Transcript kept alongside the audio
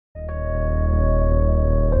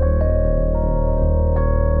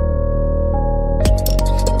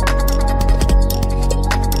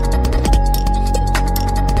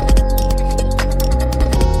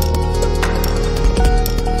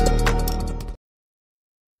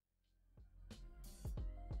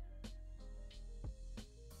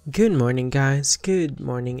Good morning, guys. Good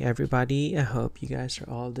morning, everybody. I hope you guys are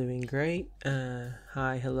all doing great.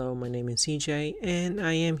 Hi, hello. My name is CJ, and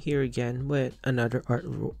I am here again with another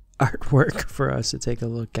artwork for us to take a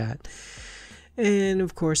look at, and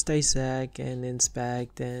of course, dissect and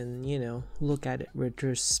inspect, and look at it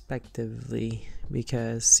retrospectively.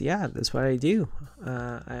 Because that's what I do.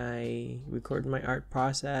 I record my art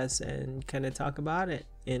process and kind of talk about it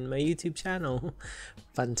in my YouTube channel.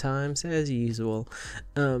 Fun times as usual.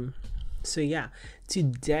 So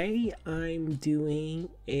today I'm doing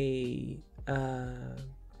a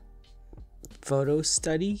photo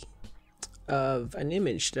study of an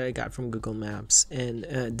image that I got from Google Maps, and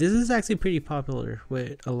this is actually pretty popular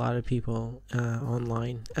with a lot of people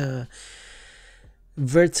online.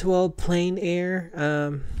 Virtual plein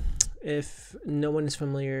air. If no one is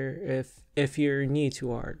familiar, if you're new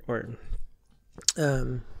to art, or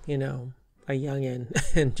a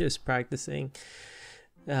youngin and just practicing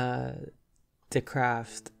the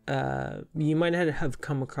craft, you might not have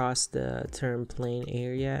come across the term plein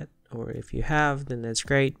air yet, or if you have, then that's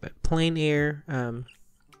great. But plein air,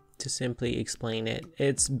 to simply explain it,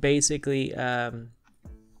 it's basically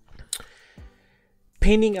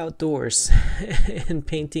painting outdoors and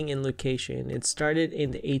painting in location. It started in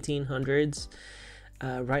the 1800s,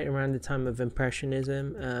 right around the time of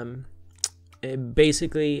Impressionism. It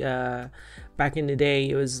basically, back in the day,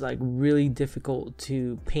 it was like really difficult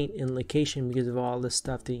to paint in location because of all the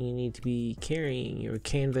stuff that you need to be carrying, your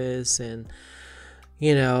canvas and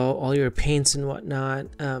all your paints and whatnot.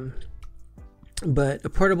 But a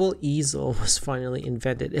portable easel was finally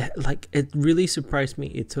invented. It really surprised me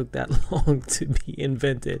it took that long to be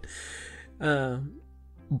invented.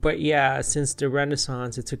 But since the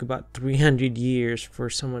Renaissance, it took about 300 years for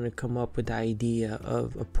someone to come up with the idea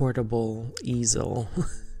of a portable easel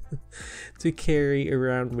to carry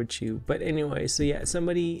around with you. But anyway,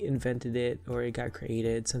 somebody invented it, or it got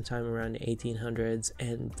created sometime around the 1800s,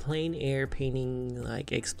 and plein air painting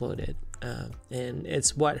exploded. And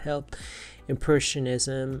it's what helped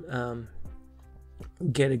Impressionism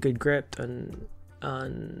get a good grip on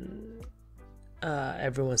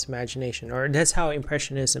everyone's imagination, or that's how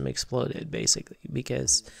Impressionism exploded, basically,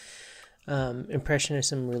 because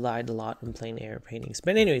Impressionism relied a lot on plein air paintings.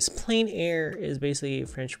 But anyways, plein air is basically a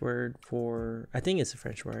French word for, I think it's a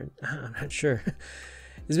French word, I'm not sure.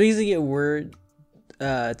 It's basically a word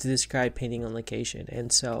to describe painting on location.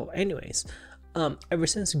 And so anyways, ever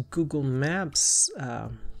since Google Maps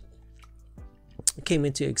came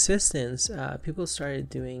into existence, people started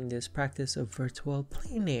doing this practice of virtual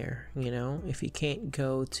plein air. If you can't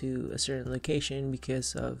go to a certain location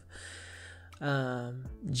because of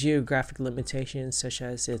geographic limitations, such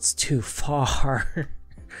as it's too far,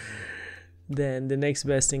 then the next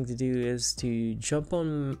best thing to do is to jump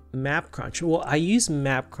on MapCrunch. Well, I use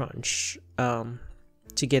MapCrunch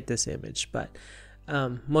to get this image, but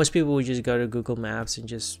most people would just go to Google Maps and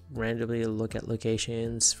just randomly look at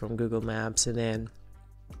locations from Google Maps and then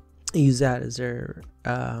use that as their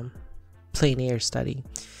plein air study.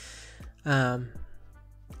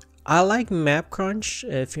 I like MapCrunch.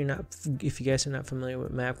 If you guys are not familiar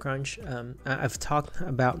with MapCrunch, I've talked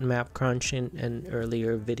about MapCrunch in an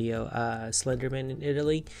earlier video, Slenderman in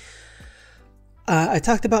Italy. I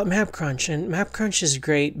talked about MapCrunch, and MapCrunch is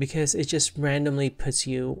great because it just randomly puts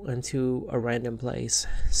you into a random place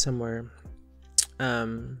somewhere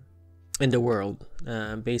in the world.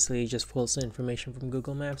 Basically, just pulls the information from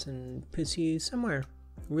Google Maps and puts you somewhere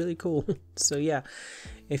really cool. So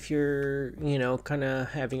if you're kind of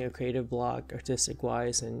having a creative block, artistic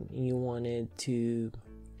wise, and you wanted to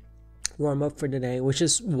warm up for the day, which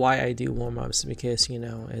is why I do warm-ups, because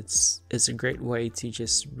it's a great way to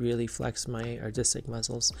just really flex my artistic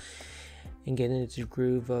muscles and get into the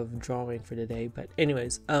groove of drawing for the day. But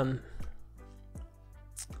anyways,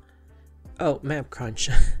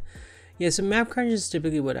 MapCrunch. So MapCrunch is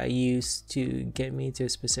typically what I use to get me to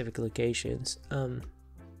specific locations.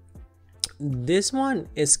 This one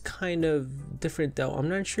is kind of different though. I'm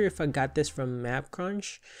not sure if I got this from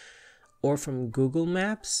MapCrunch or from Google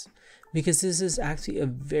Maps, because this is actually a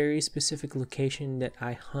very specific location that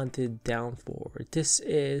I hunted down for. This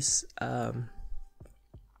is I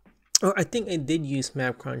think I did use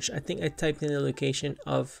MapCrunch. I think I typed in the location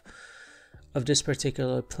of this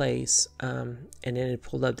particular place, and then it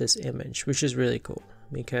pulled up this image, which is really cool,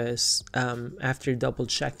 because after double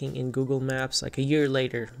checking in Google Maps, like a year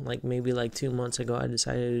later, maybe 2 months ago, I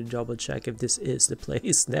decided to double check if this is the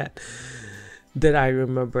place that I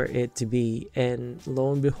remember it to be, and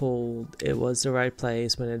lo and behold, it was the right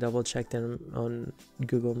place when I double checked them on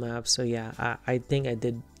Google Maps. So I think I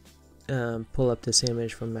did pull up this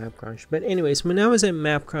image from MapCrunch. But anyways, when I was at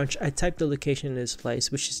MapCrunch, I typed the location of this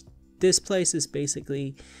place, which is, this place is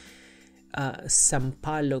basically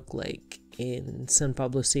Sampaloc Lake in San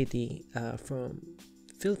Pablo City, from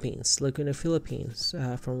Philippines, Laguna, Philippines,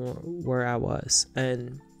 from where I was.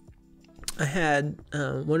 And I had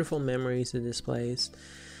wonderful memories of this place.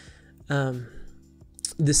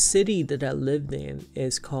 The city that I lived in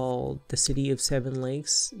is called the City of Seven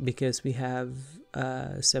Lakes because we have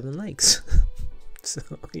 7 lakes. So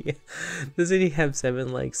yeah, the city have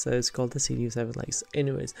 7 lakes, so it's called the City of Seven Lakes.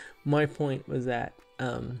 Anyways, my point was that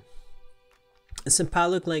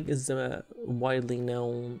Sampaloc Lake is a widely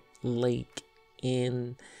known lake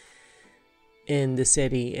in the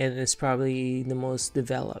city, and it's probably the most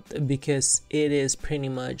developed because it is pretty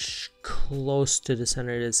much close to the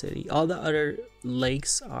center of the city. All the other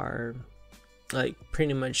lakes are like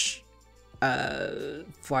pretty much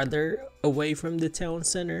farther away from the town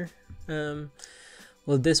center.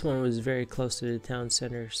 Well, this one was very close to the town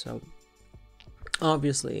center, so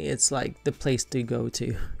obviously it's like the place to go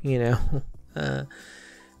to, you know.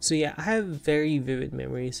 So yeah, I have very vivid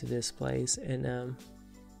memories of this place, and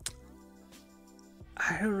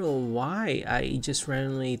I don't know why I just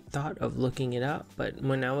randomly thought of looking it up, but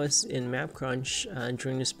when I was in MapCrunch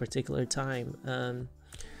during this particular time,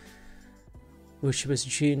 which was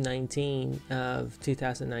June 19 of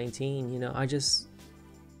 2019, you know, I just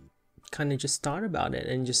kind of just thought about it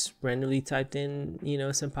and just randomly typed in, you know,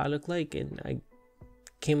 Sampaloc Lake, and I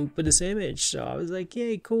came up with this image. So I was like,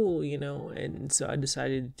 yay, cool, you know. And so I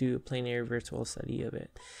decided to do a plein air virtual study of it.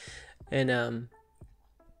 And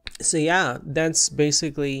so yeah, that's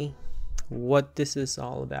basically what this is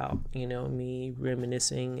all about, you know, me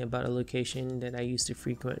reminiscing about a location that I used to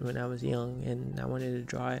frequent when I was young, and I wanted to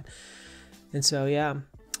draw it. And so yeah,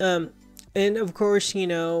 and of course, you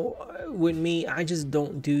know, with me, I just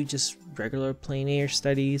don't do just regular plein air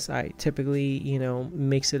studies. I typically, you know,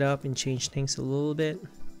 mix it up and change things a little bit.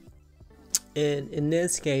 And in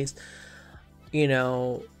this case, you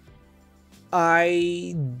know,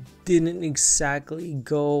 I didn't exactly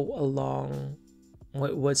go along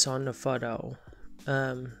with what's on the photo.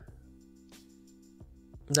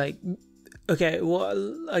 Like, okay,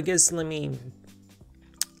 well, I guess let me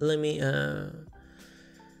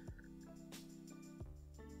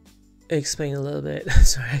explain a little bit.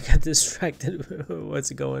 Sorry, I got distracted with what's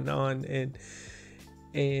going on,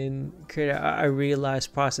 and Krita, I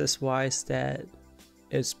realized process wise that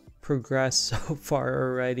it's progressed so far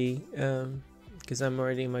already, because I'm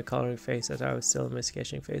already in my coloring phase. I thought I was still in my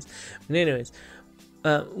sketching phase. But anyways,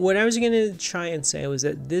 what I was gonna try and say was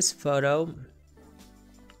that this photo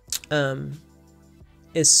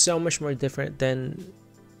is so much more different than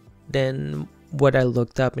what I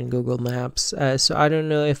looked up in Google Maps. So I don't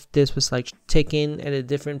know if this was like taken at a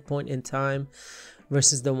different point in time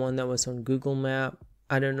versus the one that was on Google Map.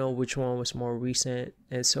 I don't know which one was more recent,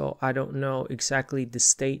 and so I don't know exactly the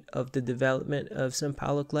state of the development of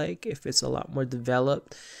Sampaloc Lake, if it's a lot more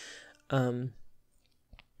developed.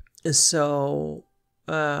 So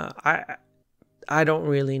I don't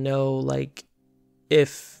really know, like,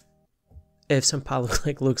 if Sampaloc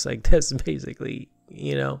Lake looks like this, basically.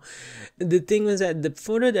 You know, the thing was that the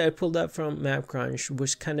photo that I pulled up from MapCrunch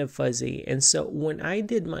was kind of fuzzy, and so when I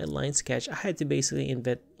did my line sketch, I had to basically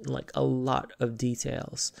invent like a lot of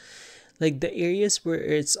details, like the areas where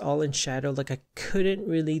it's all in shadow, like I couldn't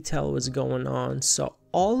really tell what's going on. So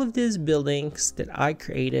all of these buildings that I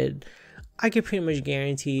created, I could pretty much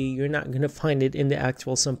guarantee you're not gonna find it in the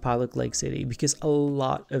actual Sampaloc Lake City, because a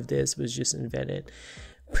lot of this was just invented.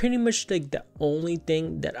 Pretty much like the only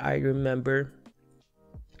thing that I remember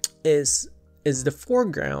is the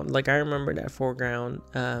foreground. Like I remember that foreground,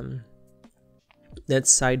 that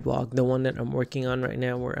sidewalk, the one that I'm working on right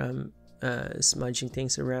now, where I'm smudging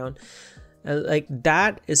things around, like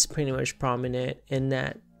that is pretty much prominent in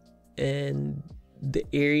that, in the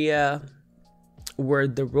area where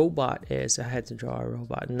the robot is. I had to draw a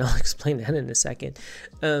robot, and I'll explain that in a second.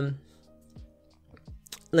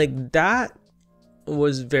 Like that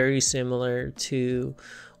was very similar to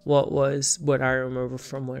what I remember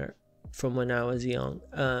from when I was young.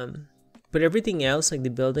 But everything else, like the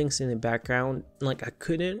buildings in the background, like I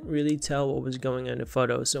couldn't really tell what was going on in the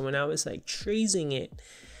photo. So when I was like tracing it,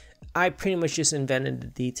 I pretty much just invented the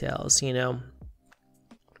details, you know,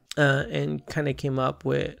 and kind of came up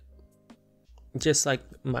with just like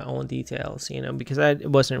my own details, you know, because I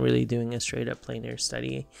wasn't really doing a straight up plein air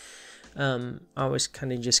study. I was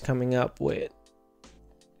kind of just coming up with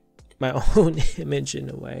my own image in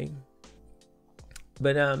a way.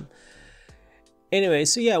 But Anyway,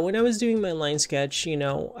 so yeah, when I was doing my line sketch, you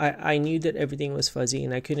know, I knew that everything was fuzzy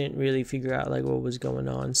and I couldn't really figure out like what was going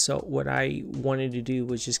on. So what I wanted to do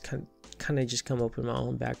was just kind of just come up with my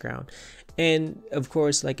own background. And of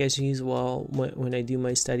course, like as usual, when I do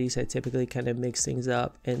my studies, I typically kind of mix things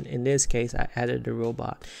up. And in this case, I added a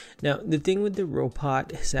robot. Now, the thing with the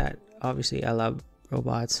robot is that obviously I love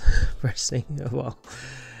robots, first thing of all.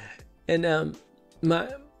 And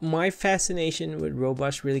my fascination with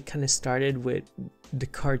robots really kind of started with the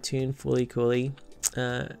cartoon Fully Cooley.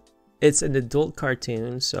 It's an adult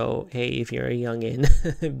cartoon, so hey, if you're a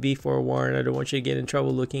youngin', be forewarned. I don't want you to get in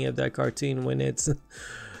trouble looking at that cartoon when it's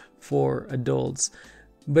for adults.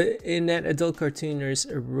 But in that adult cartoon, there's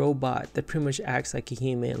a robot that pretty much acts like a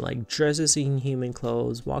human, like dresses in human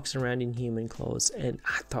clothes, walks around in human clothes, and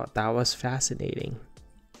I thought that was fascinating.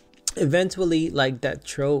 Eventually, like that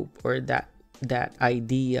trope or that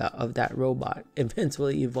idea of that robot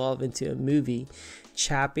eventually evolved into a movie,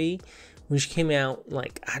 Chappie, which came out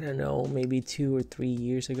like, I don't know, maybe 2 or 3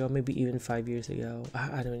 years ago, maybe even 5 years ago.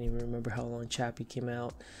 I don't even remember how long Chappie came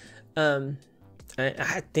out.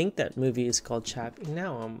 I think that movie is called Chappie.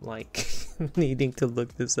 Now I'm like needing to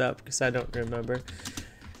look this up because I don't remember.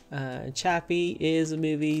 Chappie is the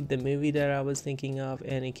movie that I was thinking of,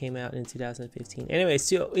 and it came out in 2015. Anyway,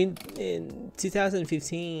 so in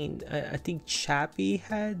 2015, I think Chappie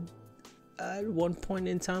had at one point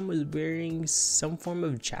in time was wearing some form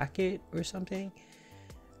of jacket or something.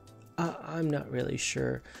 I'm not really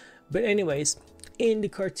sure, but anyways, in the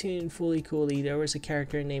cartoon Fully Cooley, there was a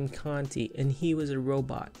character named Canti, and he was a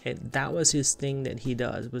robot, and that was his thing that he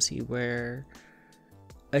does, was he wear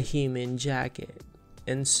a human jacket.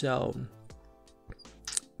 And so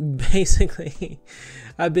basically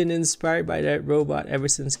I've been inspired by that robot ever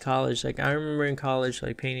since college. Like I remember in college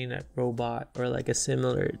like painting that robot or like a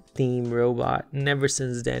similar theme robot, and ever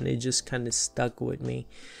since then it just kind of stuck with me.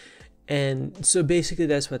 And so basically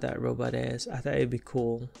that's what that robot is. I thought it'd be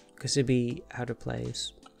cool because it'd be out of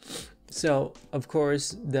place. So of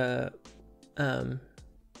course the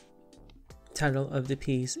title of the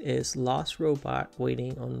piece is Lost Robot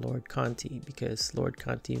Waiting on Lord Canti, because Lord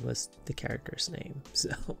Canti was the character's name.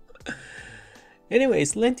 So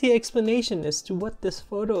anyways, lengthy explanation as to what this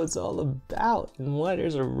photo is all about and why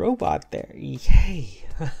there's a robot there. Yay.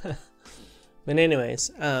 But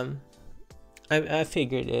anyways, I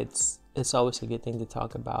figured it's always a good thing to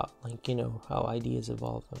talk about, like, you know, how ideas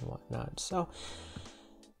evolve and whatnot. So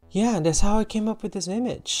yeah, that's how I came up with this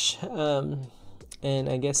image. And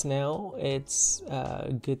I guess now it's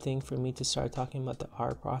a good thing for me to start talking about the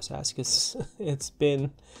art process, because it's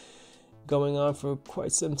been going on for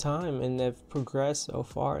quite some time and I've progressed so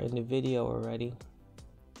far in the video already.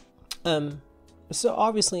 So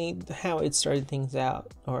obviously how it started things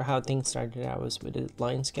out, or how things started out, was with a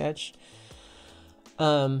line sketch.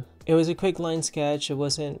 It was a quick line sketch. It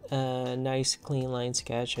wasn't a nice clean line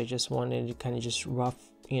sketch. I just wanted to kind of just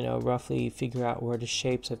roughly figure out where the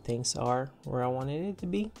shapes of things are, where I wanted it to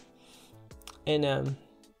be. And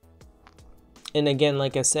again,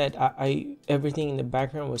 like I said, I everything in the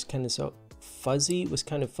background was kind of fuzzy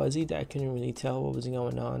that I couldn't really tell what was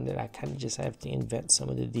going on, that I kind of just have to invent some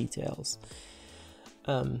of the details.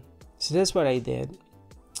 So that's what I did.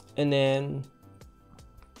 And then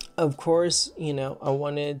of course, you know, I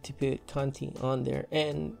wanted to put Canti on there,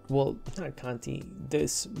 and well, not Canti,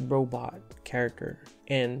 this robot character.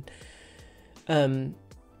 And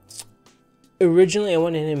originally I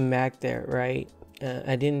wanted him back there, right?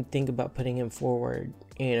 I didn't think about putting him forward,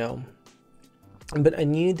 you know, but I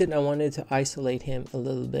knew that I wanted to isolate him a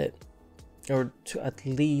little bit, or to at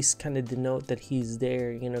least kind of denote that he's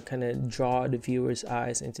there, you know, kind of draw the viewer's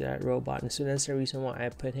eyes into that robot. And so that's the reason why I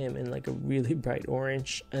put him in like a really bright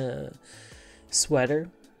orange sweater,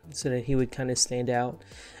 so that he would kind of stand out.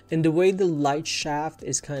 And the way the light shaft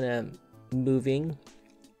is kind of moving,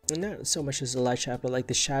 not so much as the light shaft, but like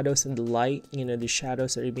the shadows and the light, you know, the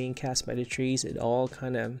shadows that are being cast by the trees, it all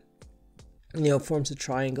kind of, you know, forms a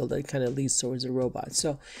triangle that kind of leads towards the robot.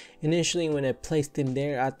 So initially when I placed him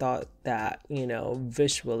there, I thought that, you know,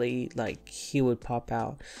 visually like he would pop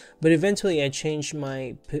out, but eventually I changed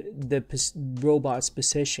the robot's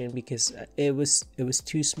position because it was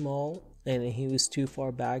too small and he was too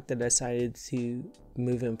far back, that I decided to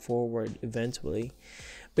move him forward eventually.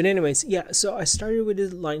 But anyways, yeah, so I started with a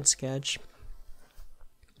line sketch.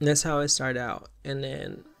 That's how I start out. And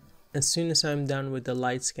then as soon as I'm done with the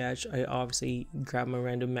light sketch, I obviously grab my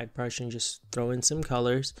random Mac brush and just throw in some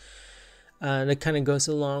colors. That kind of goes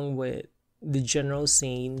along with the general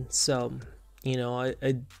scene. So, you know,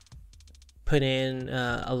 I put in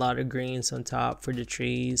a lot of greens on top for the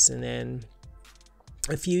trees, and then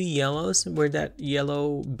a few yellows where that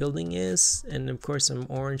yellow building is, and of course some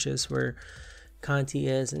oranges where Canti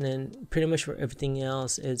is, and then pretty much for everything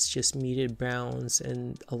else it's just muted browns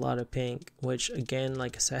and a lot of pink, which again,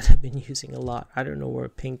 like I said, I've been using a lot. I don't know where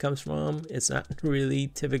pink comes from. It's not really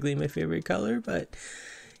typically my favorite color, but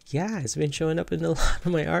yeah, it's been showing up in a lot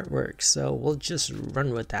of my artwork, so we'll just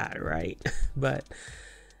run with that, right? But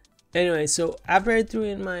anyway, so after I threw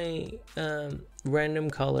in my random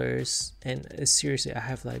colors, and seriously, I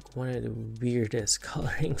have like one of the weirdest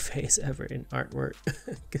coloring phase ever in artwork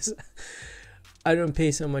because I don't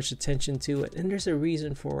pay so much attention to it, and there's a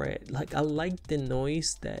reason for it. Like, I like the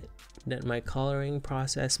noise that my coloring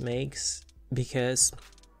process makes, because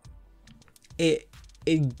it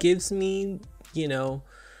gives me, you know,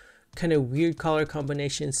 kind of weird color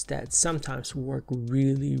combinations that sometimes work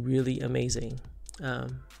really, really amazing.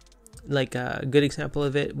 Like a good example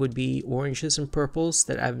of it would be oranges and purples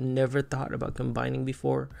that I've never thought about combining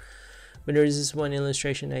before. But there's this one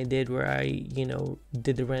illustration I did where I, you know,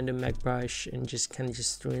 did the random mech brush and just kind of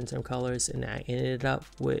just threw in some colors, and I ended up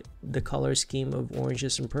with the color scheme of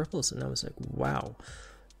oranges and purples, and I was like, wow,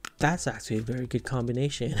 that's actually a very good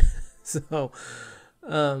combination. So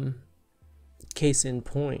case in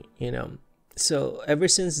point, you know. So ever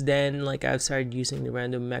since then, like, I've started using the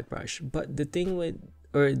random mech brush, but the thing with,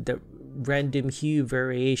 or the random hue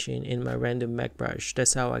variation in my random mech brush,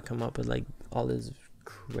 that's how I come up with like all these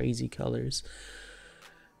crazy colors.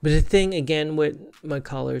 But the thing again with my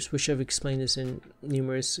colors, which I've explained this in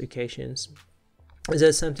numerous occasions, is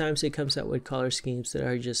that sometimes it comes out with color schemes that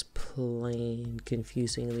are just plain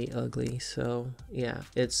confusingly ugly. So yeah,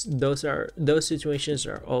 it's those situations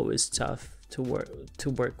are always tough to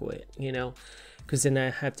work with, you know, because then I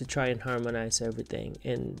have to try and harmonize everything.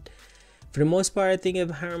 And for the most part, I think I've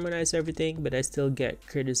harmonized everything, but I still get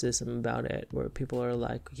criticism about it where people are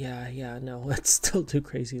like, yeah, no, it's still too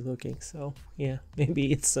crazy looking. So yeah,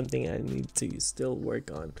 maybe it's something I need to still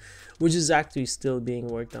work on, which is actually still being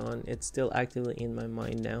worked on. It's still actively in my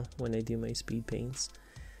mind now when I do my speed paints.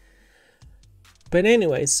 But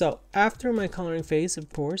anyway, so after my coloring phase, of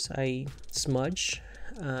course, I smudge,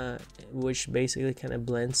 which basically kind of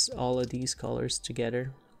blends all of these colors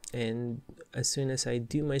together. And as soon as I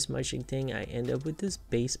do my smudging thing, I end up with this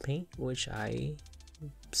base paint, which I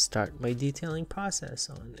start my detailing process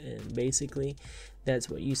on. And basically that's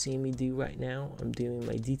what you see me do right now. I'm doing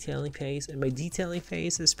my detailing phase, and my detailing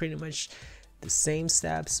phase is pretty much the same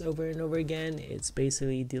steps over and over again. It's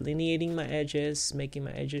basically delineating my edges, making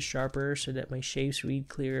my edges sharper so that my shapes read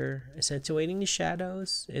clearer, accentuating the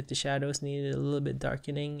shadows if the shadows needed a little bit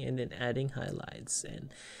darkening, and then adding highlights.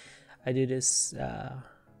 And I do this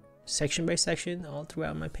section by section all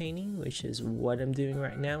throughout my painting, which is what I'm doing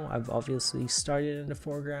right now. I've obviously started in the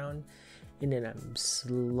foreground, and then I'm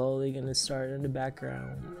slowly gonna start in the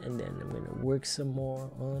background, and then I'm gonna work some more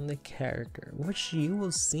on the character, which you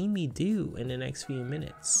will see me do in the next few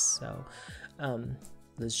minutes. So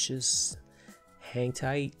let's just hang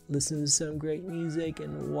tight, listen to some great music,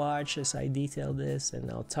 and watch as I detail this, and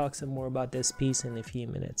I'll talk some more about this piece in a few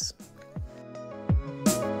minutes.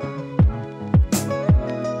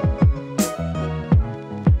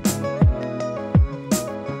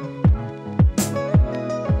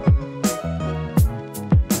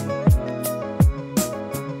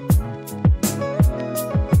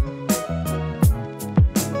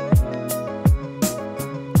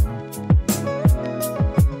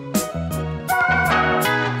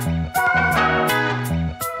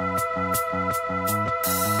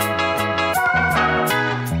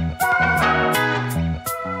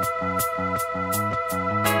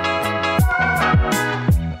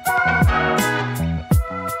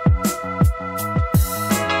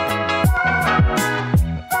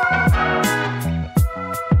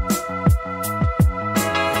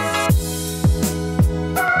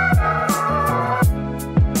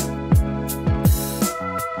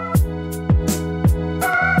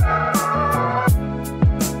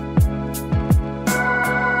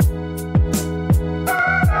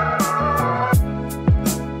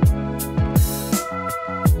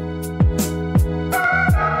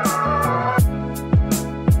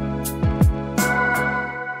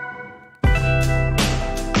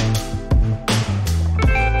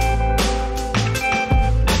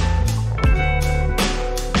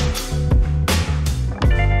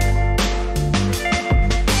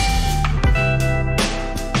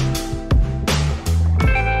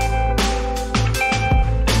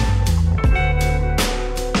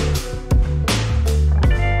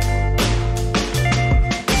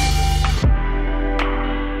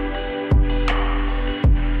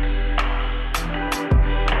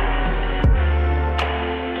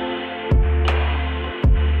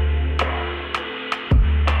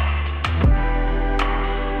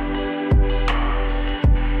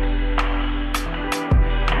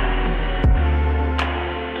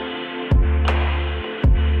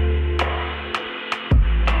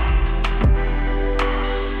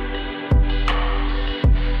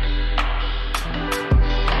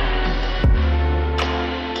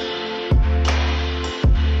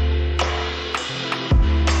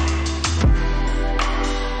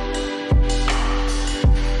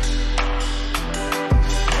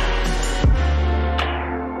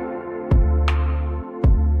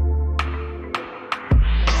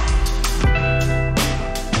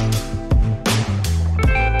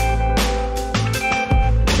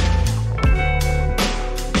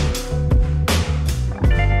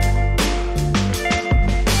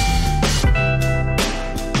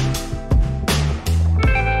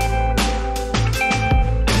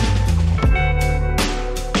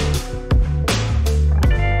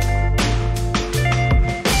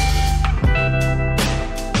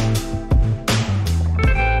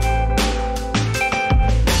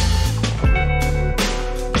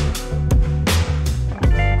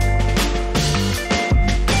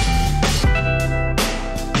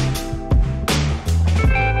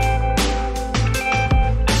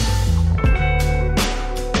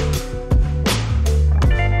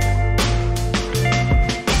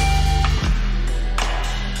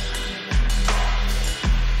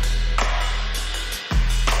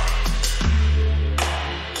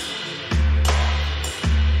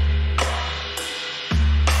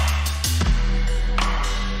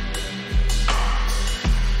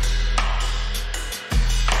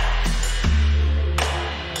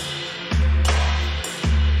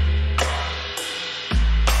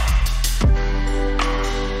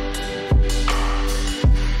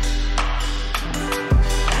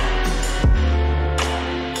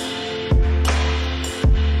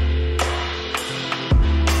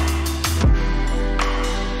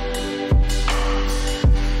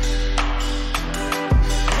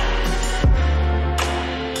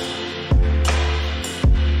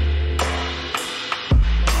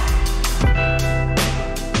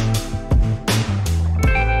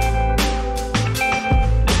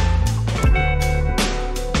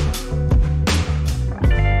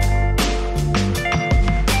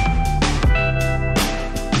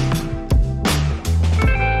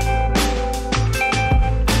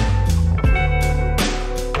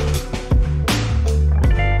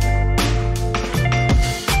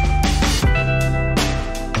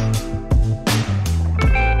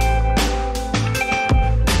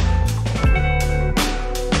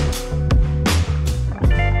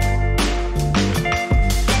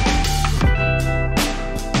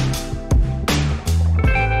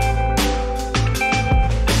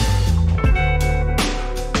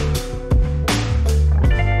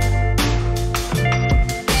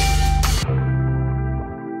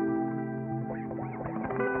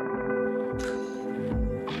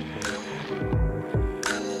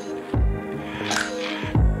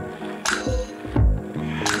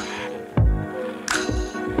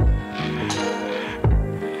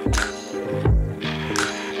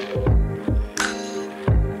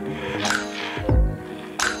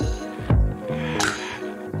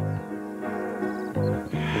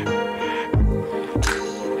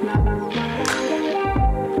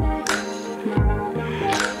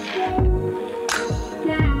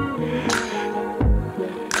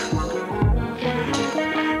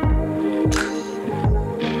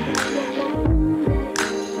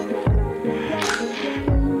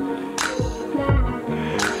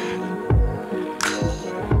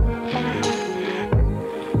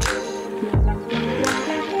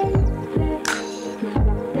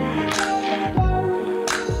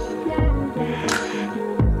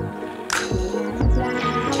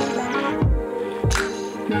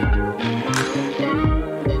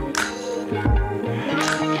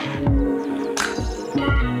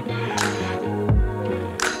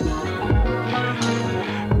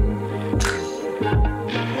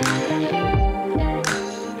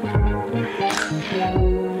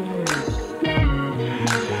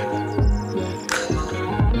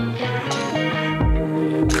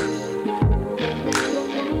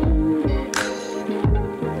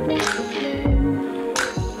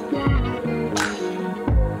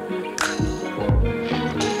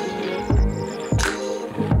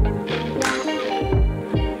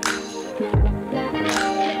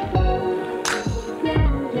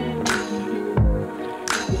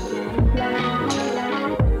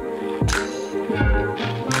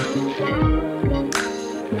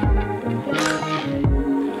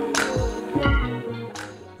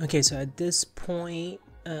 Okay, so at this point,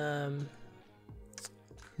 the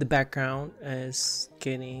background is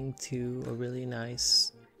getting to a really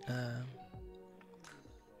nice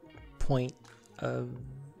point of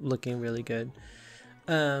looking really good.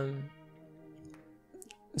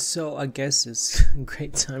 So I guess it's a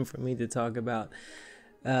great time for me to talk about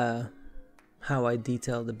how I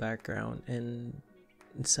detail the background and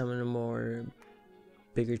some of the more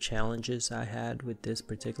bigger challenges I had with this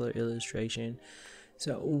particular illustration.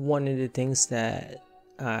 So one of the things that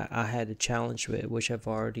I had a challenge with, which I've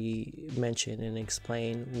already mentioned and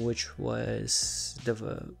explained, which was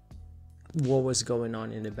what was going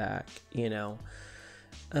on in the back, you know.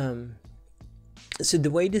 So the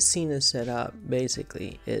way the scene is set up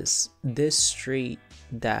basically is this street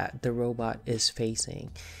that the robot is facing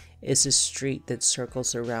is a street that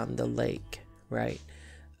circles around the lake, right?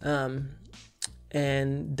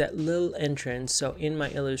 And that little entrance, so in my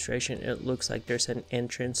illustration it looks like there's an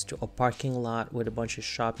entrance to a parking lot with a bunch of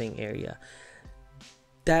shopping area.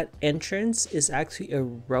 That entrance is actually a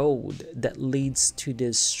road that leads to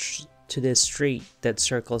this street that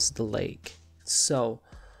circles the lake. So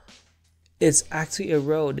it's actually a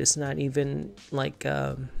road. It's not even like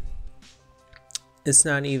a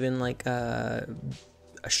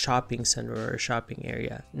shopping center or a shopping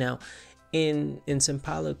area. Now in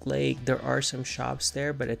Sampaloc Lake, there are some shops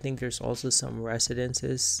there, but I think there's also some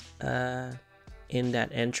residences in that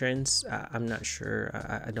entrance. I'm not sure.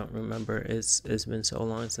 I don't remember. It's been so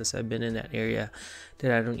long since I've been in that area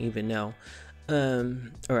that I don't even know,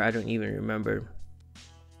 or I don't even remember.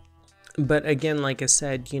 But again, like I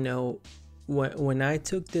said, you know, when I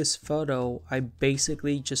took this photo, I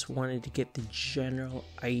basically just wanted to get the general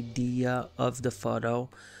idea of the photo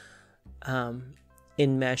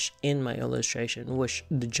in mesh in my illustration, which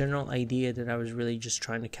the general idea that I was really just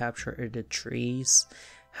trying to capture are the trees,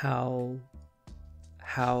 how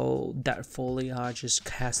that foliage is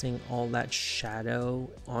casting all that shadow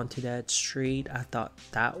onto that street. I thought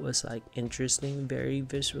that was like interesting, very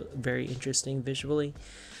interesting visually.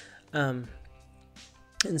 And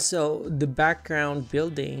so the background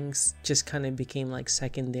buildings just kind of became like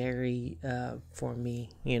secondary for me,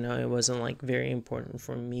 you know. It wasn't like very important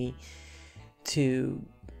for me to,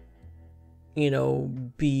 you know,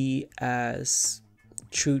 be as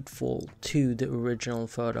truthful to the original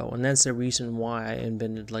photo, and that's the reason why I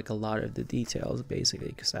invented like a lot of the details, basically,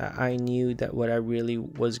 because I knew that what I really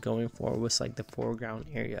was going for was like the foreground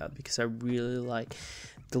area, because I really like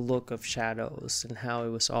the look of shadows and how it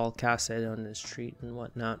was all casted on the street and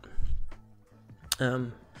whatnot.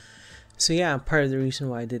 So yeah, part of the reason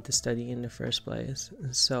why I did the study in the first place.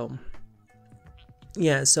 So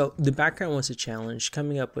yeah, so the background was a challenge,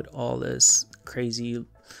 coming up with all this crazy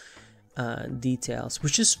details,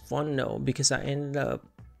 which is fun though, because I ended up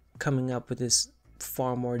coming up with this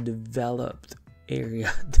far more developed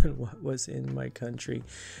area than what was in my country.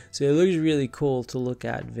 So it looks really cool to look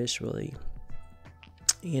at visually,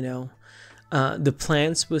 you know. The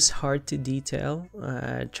plants was hard to detail.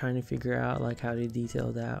 Trying to figure out like how to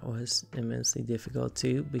detail that was immensely difficult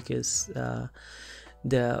too, because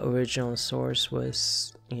the original source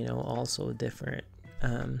was, you know, also different.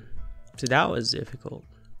 So that was difficult.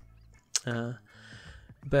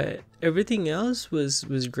 But everything else was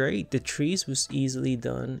great. The trees was easily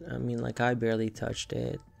done. I mean, like, I barely touched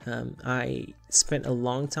it. I spent a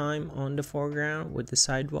long time on the foreground with the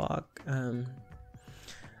sidewalk.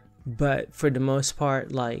 But for the most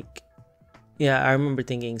part, like, yeah, I remember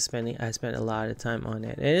thinking I spent a lot of time on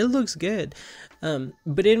it, and it looks good.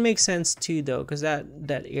 But it makes sense too, though, because that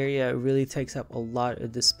area really takes up a lot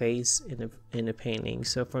of the space in a painting.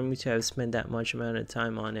 So for me to have spent that much amount of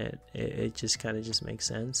time on it, it just kind of just makes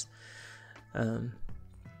sense.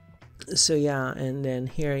 So yeah, and then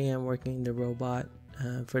here I am working the robot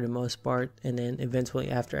for the most part, and then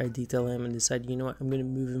eventually after I detail him and decide, you know what, I'm gonna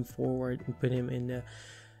move him forward and put him in the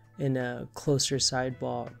in a closer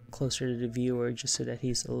sidewalk, closer to the viewer, just so that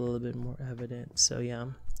he's a little bit more evident. So yeah,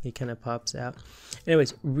 he kind of pops out.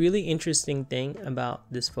 Anyways, really interesting thing about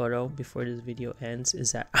this photo before this video ends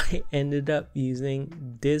is that I ended up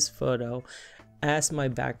using this photo as my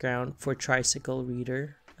background for Tricycle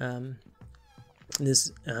Reader,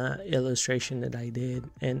 this illustration that I did,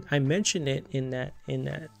 and I mentioned it in that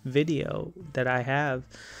video that I have.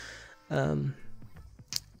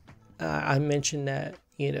 I mentioned that,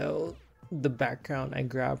 you know, the background I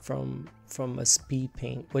grabbed from a speed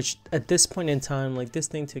paint, which at this point in time, like, this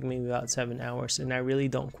thing took me about 7 hours, and I really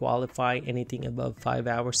don't qualify anything above 5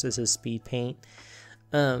 hours as a speed paint.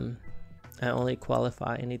 I only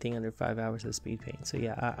qualify anything under 5 hours as speed paint. So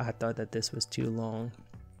yeah, I thought that this was too long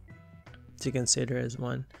to consider as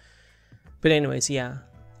one. But anyways, yeah,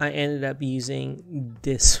 I ended up using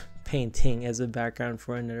this painting as a background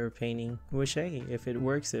for another painting, which, hey, if it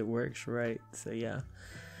works, right? So yeah.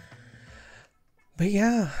 But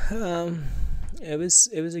yeah, it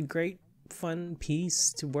was a great, fun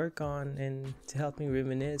piece to work on and to help me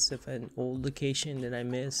reminisce of an old location that I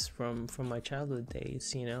miss from my childhood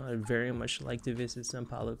days. You know, I'd very much like to visit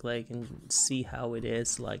Sampaloc Lake and see how it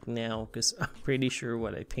is like now, because I'm pretty sure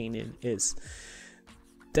what I painted is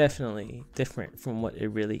definitely different from what it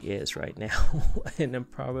really is right now. And I'm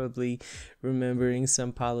probably remembering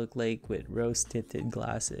Sampaloc Lake with rose tinted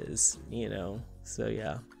glasses, you know. So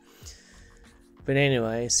yeah. But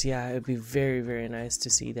anyways, yeah, it'd be very, very nice to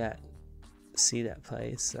see that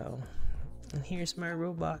place. So, and here's my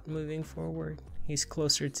robot moving forward. He's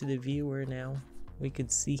closer to the viewer now. We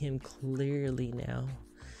could see him clearly now,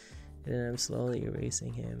 and then I'm slowly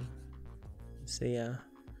erasing him. So yeah,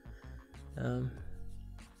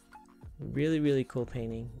 really cool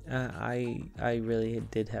painting. I really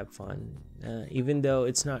did have fun, even though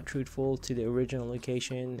it's not truthful to the original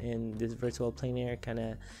location, and this virtual plein air kind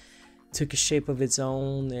of took a shape of its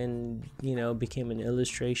own and, you know, became an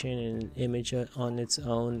illustration and an image on its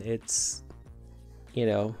own. It's, you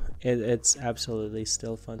know, it's absolutely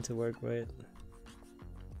still fun to work with.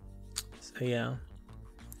 So yeah,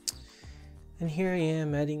 and here I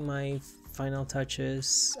am adding my final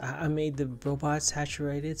touches. I made the robot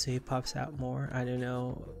saturated so he pops out more. I don't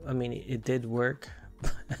know, I mean, it did work,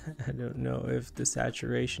 but I don't know if the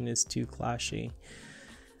saturation is too clashy.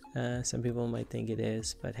 Some people might think it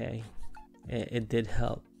is, but hey, it did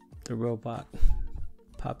help the robot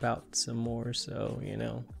pop out some more, so, you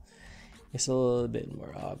know, it's a little bit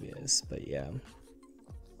more obvious. But yeah,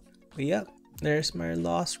 but yep, there's my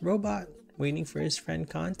lost robot waiting for his friend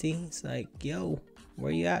Canti. It's like, yo,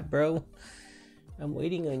 where you at, bro? I'm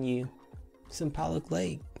waiting on you. Sampaloc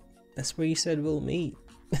Lake, that's where you said we'll meet.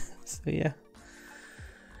 So yeah,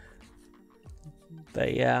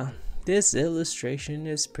 but yeah, this illustration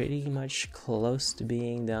is pretty much close to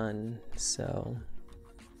being done. So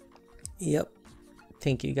yep,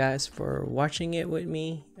 thank you guys for watching it with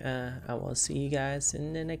me. I will see you guys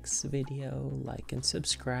in the next video. Like and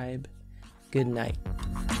subscribe. Good night.